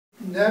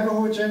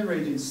Navajo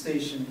generating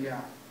station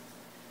here.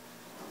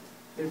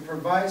 It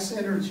provides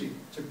energy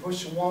to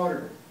push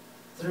water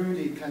through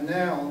the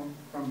canal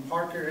from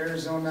Parker,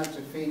 Arizona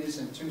to Phoenix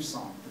and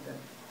Tucson.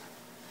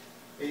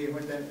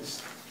 What that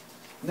is.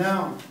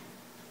 Now,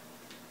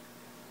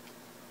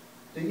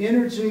 the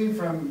energy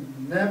from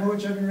Navajo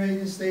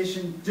generating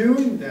station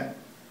doing that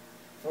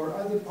for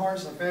other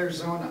parts of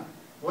Arizona,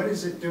 what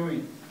is it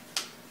doing?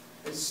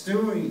 It's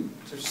doing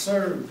to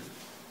serve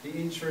the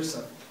interests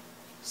of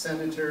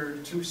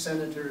two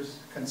senators'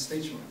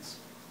 constituents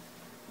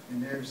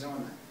in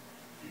Arizona.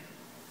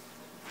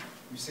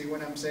 You see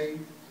what I'm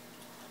saying?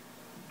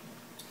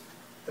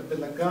 The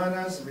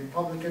Bilaganas, the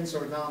Republicans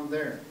are down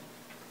there.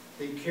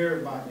 They care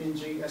about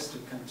NGS to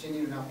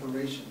continue in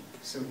operation,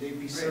 so they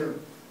be served.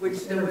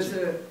 Which there was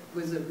a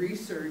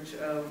research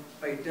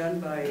done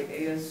by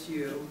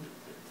ASU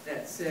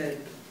that said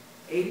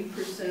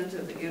 80%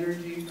 of the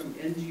energy from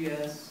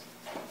NGS,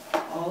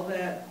 all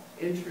that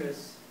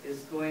interest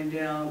is going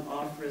down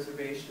off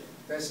reservation.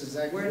 That's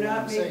exactly what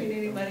I'm saying. We're not making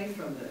any money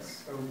from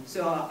this.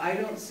 So I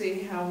don't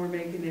see how we're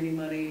making any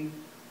money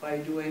by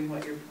doing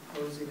what you're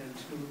proposing in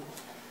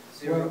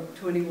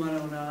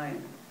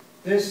 2109.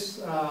 This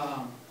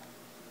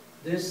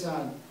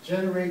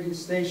generating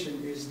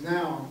station is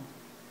now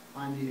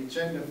on the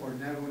agenda for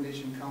Navajo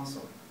Nation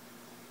Council.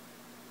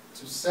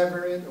 To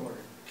sever it or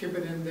keep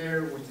it in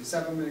there with the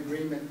settlement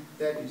agreement,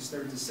 that is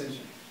their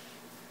decision.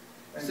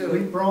 And so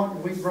we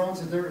brought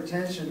to their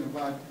attention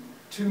about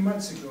 2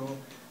 months ago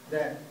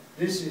that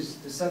this is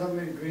the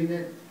settlement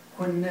agreement.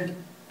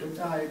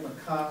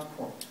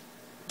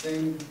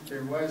 Then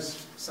there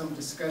was some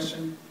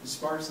discussion, it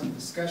sparked some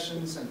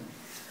discussions and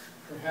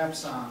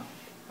perhaps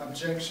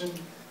objection.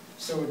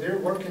 So they're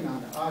working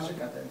on it,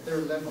 at their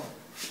level.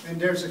 And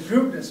there's a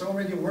group that's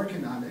already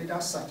working on it.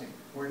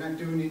 We're not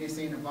doing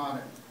anything about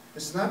it.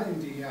 It's not in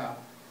the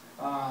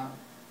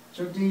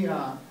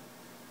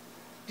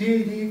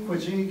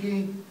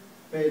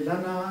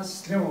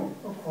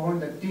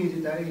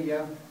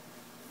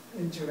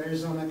into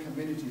Arizona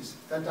communities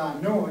that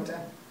know it.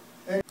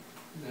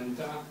 And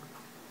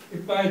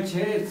if by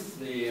chance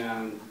the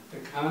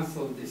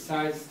council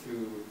decides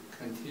to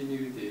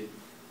continue the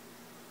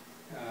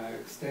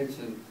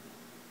extension,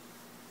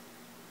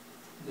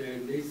 there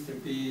needs to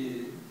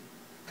be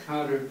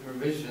counter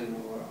provision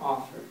or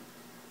offer,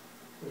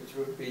 which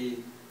would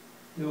be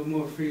no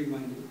more free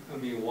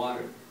money,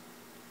 water.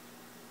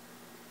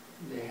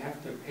 They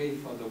have to pay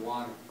for the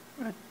water.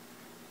 Right.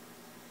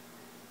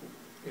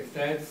 If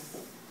that's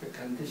the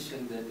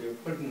condition that they're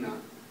putting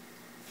on.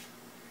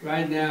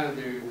 Right now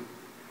they're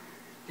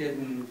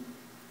getting,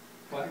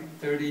 what,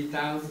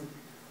 30,000?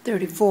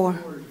 34.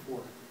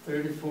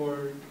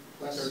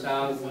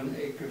 34,000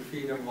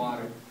 acre-feet of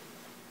water.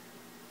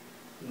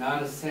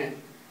 Not a cent.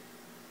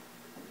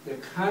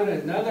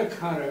 Another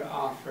counter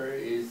offer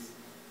is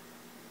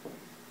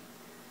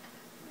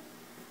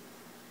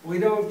we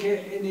don't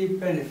get any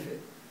benefit.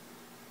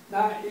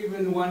 Not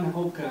even one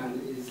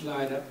hokan is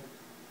lined up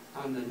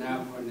on the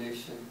Navajo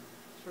Nation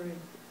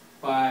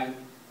by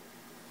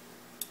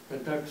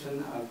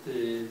production of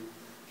the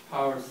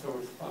power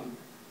source from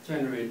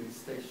generating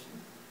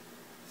station.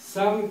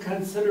 Some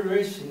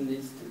consideration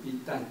needs to be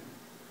done.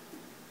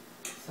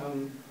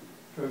 Some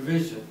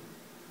provision.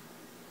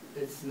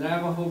 It's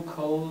Navajo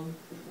coal,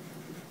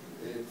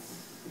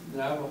 it's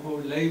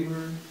Navajo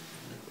labor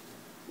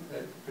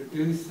that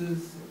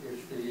produces.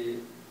 If the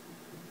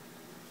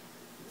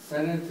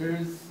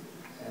senators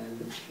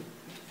and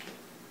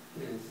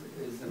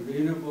is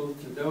amenable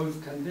to those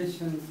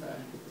conditions,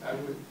 I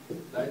would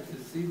like to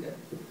see that.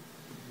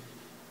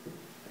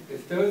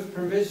 If those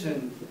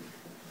provisions,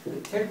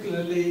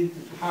 particularly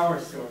the power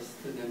source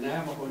to the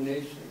Navajo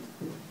Nation,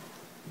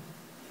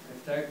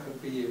 if that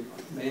could be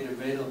made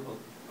available,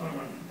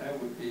 that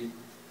would be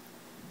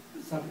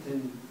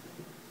something,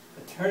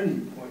 a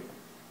turning point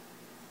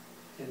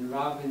in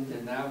robbing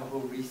the Navajo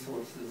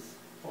resources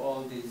for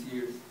all these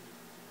years.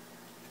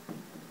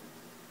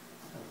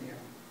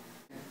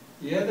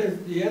 The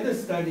other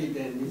study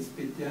that needs to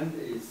be done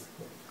is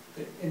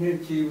the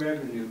energy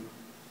revenue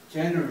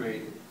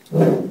generated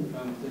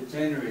from the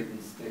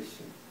generating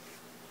station.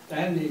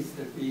 That needs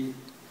to be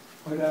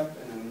put up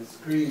on the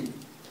screen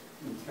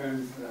in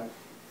terms of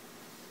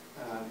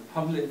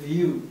public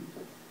view.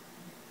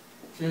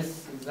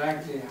 Just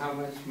exactly how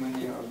much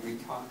money are we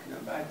talking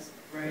about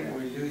that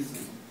we're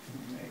losing.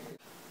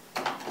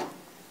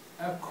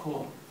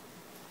 Cool.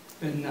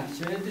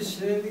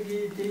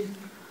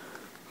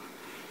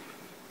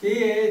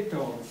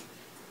 Tieto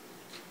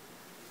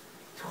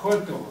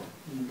Toto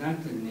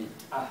Nantani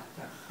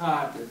the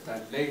heart of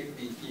the late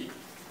bigi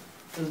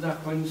to the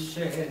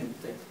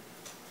consciente.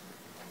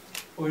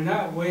 We're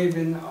not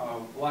waiving our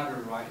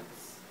water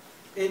rights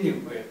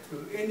anywhere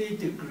to any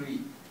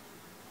degree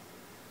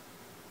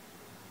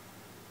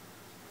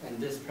in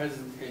this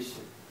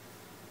presentation.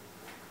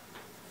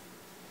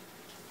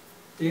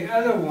 The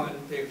other one,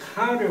 the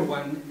counter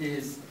one,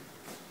 is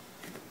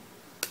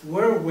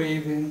we're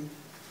waiving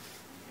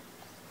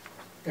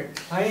the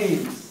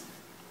claims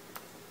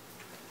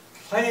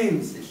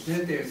claims.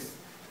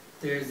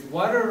 There's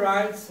water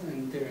rights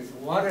and there's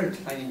water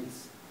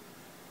claims.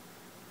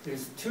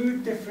 There's two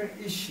different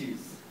issues.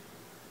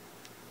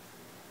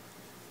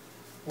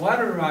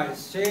 Water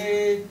rights,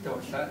 she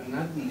does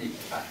not need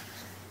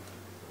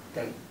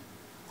then.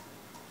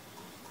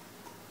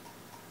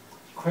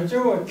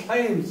 Kwajo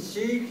claims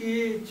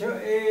she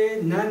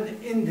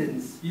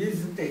non-Indians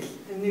use this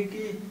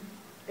iniki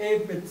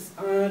abits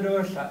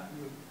arosa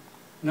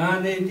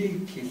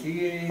non-Native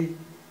kisi.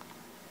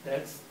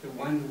 That's the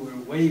one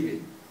we're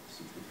waiving.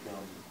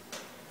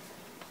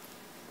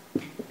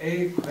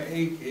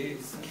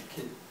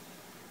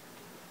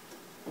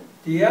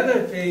 The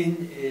other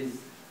thing is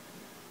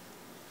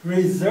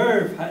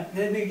reserve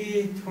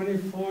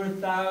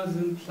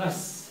 24,000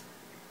 plus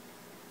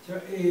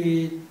to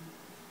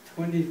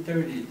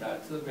 2030.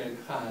 That's a big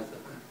hazard.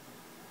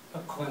 A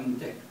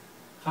conde.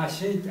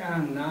 Hashid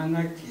and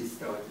Nana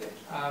Kisto,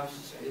 I've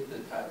said the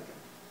target.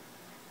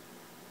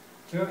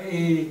 To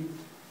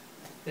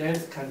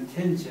that's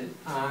contingent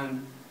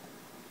on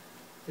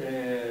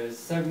the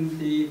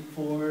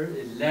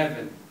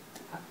 7411.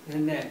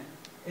 And then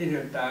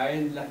it'll die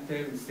and left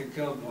there Mr.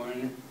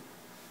 Gilmore.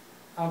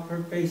 Upper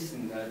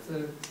Basin, that's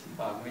a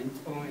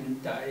winter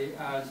and die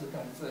as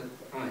that's a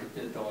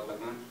 $100.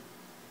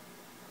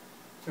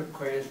 So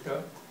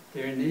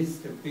there needs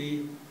to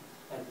be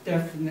a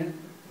definite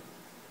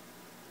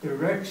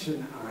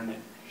direction on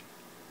it.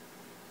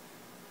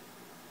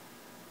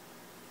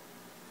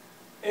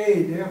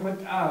 There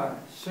what our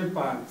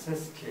Shiban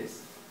says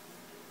case.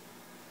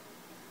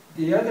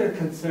 The other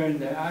concern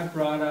that I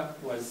brought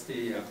up was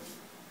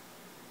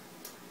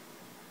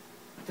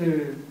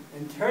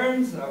in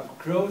terms of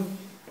growth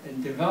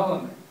and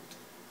development,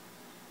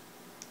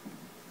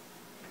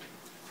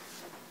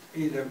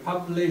 either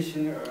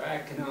population or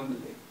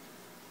economically,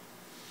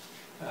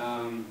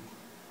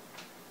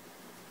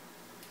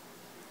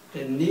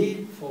 the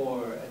need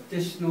for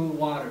additional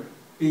water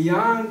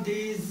beyond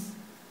these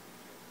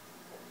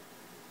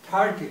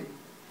target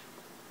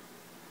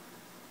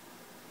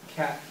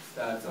caps,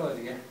 that's all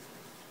again.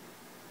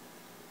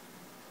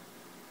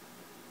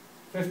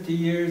 50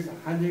 years,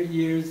 100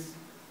 years,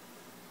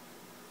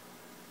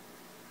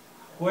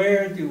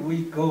 where do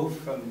we go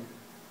from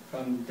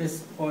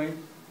this point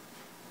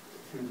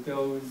to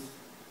those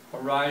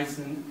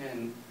horizon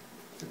and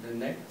to the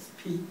next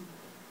peak?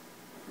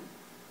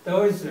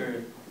 Those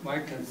are my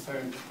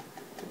concerns.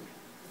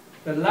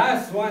 The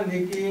last one,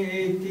 the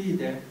EAD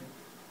there,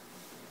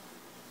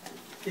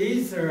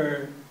 these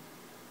are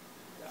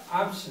the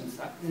options,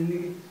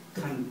 the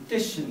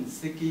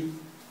conditions.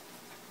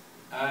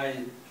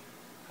 I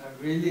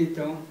really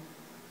don't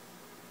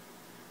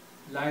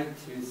like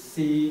to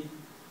see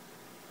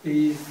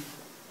these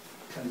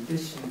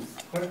conditions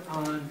put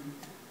on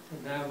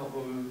the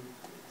Navajo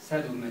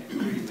settlement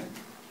agreement,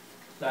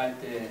 like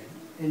the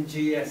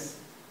NGS.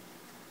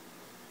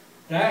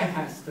 That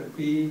has to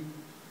be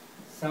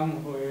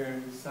somewhere,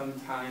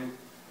 sometime,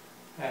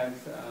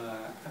 have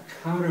a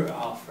counter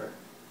offer.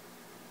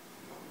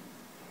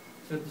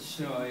 I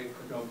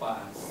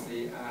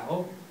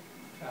hope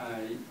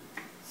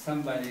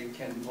somebody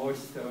can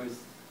voice those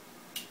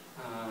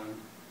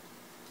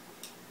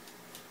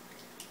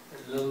a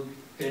little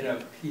bit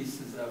of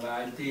pieces of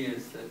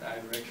ideas that I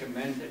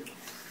recommended.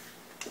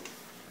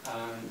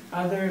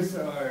 Others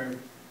are,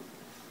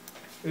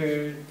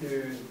 there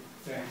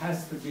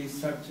has to be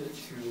subject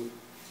to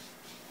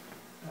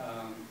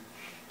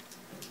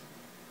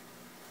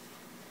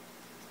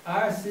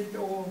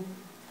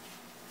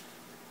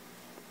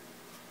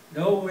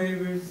no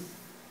waivers,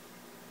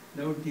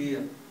 no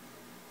deal.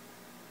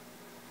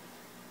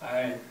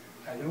 I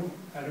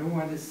don't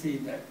want to see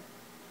that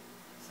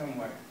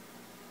somewhere.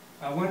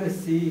 I want to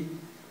see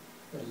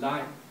the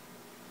line,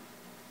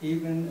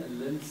 even a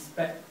little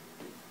speck.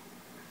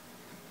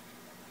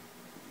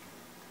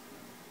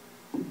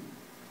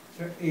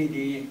 So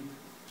AD,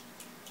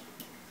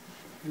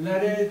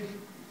 let it,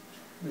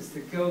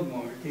 Mr.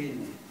 Gilmore,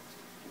 didn't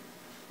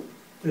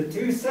the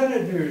two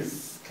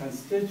senators'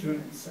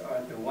 constituents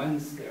are the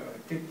ones that are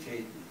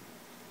dictating,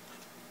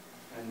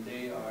 and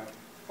they are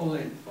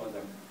pulling for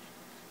them.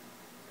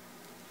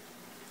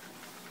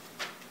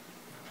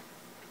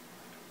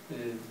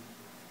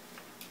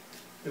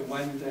 The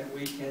one that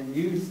we can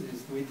use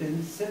is we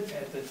didn't sit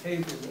at the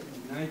table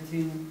in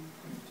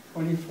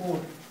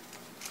 1924.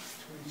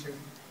 22.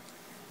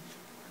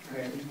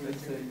 Okay,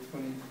 let's say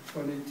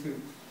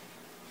 2022,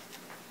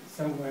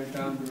 somewhere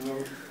down the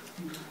road.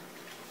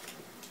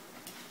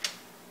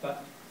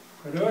 But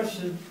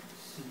Kurosha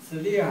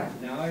Sicilia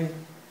now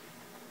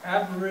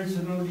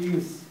Aboriginal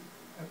use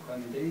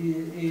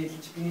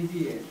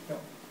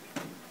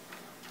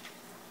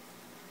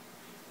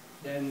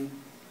then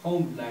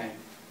homeland.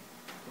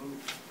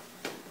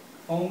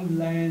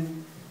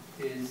 Homeland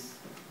is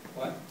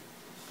what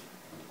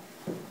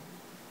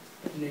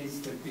needs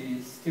to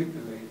be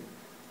stipulated.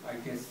 I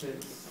guess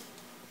that's the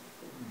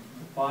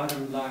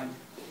bottom line.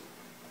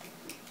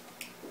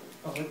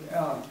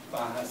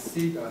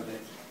 Bahasi or the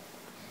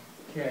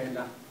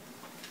Kerala.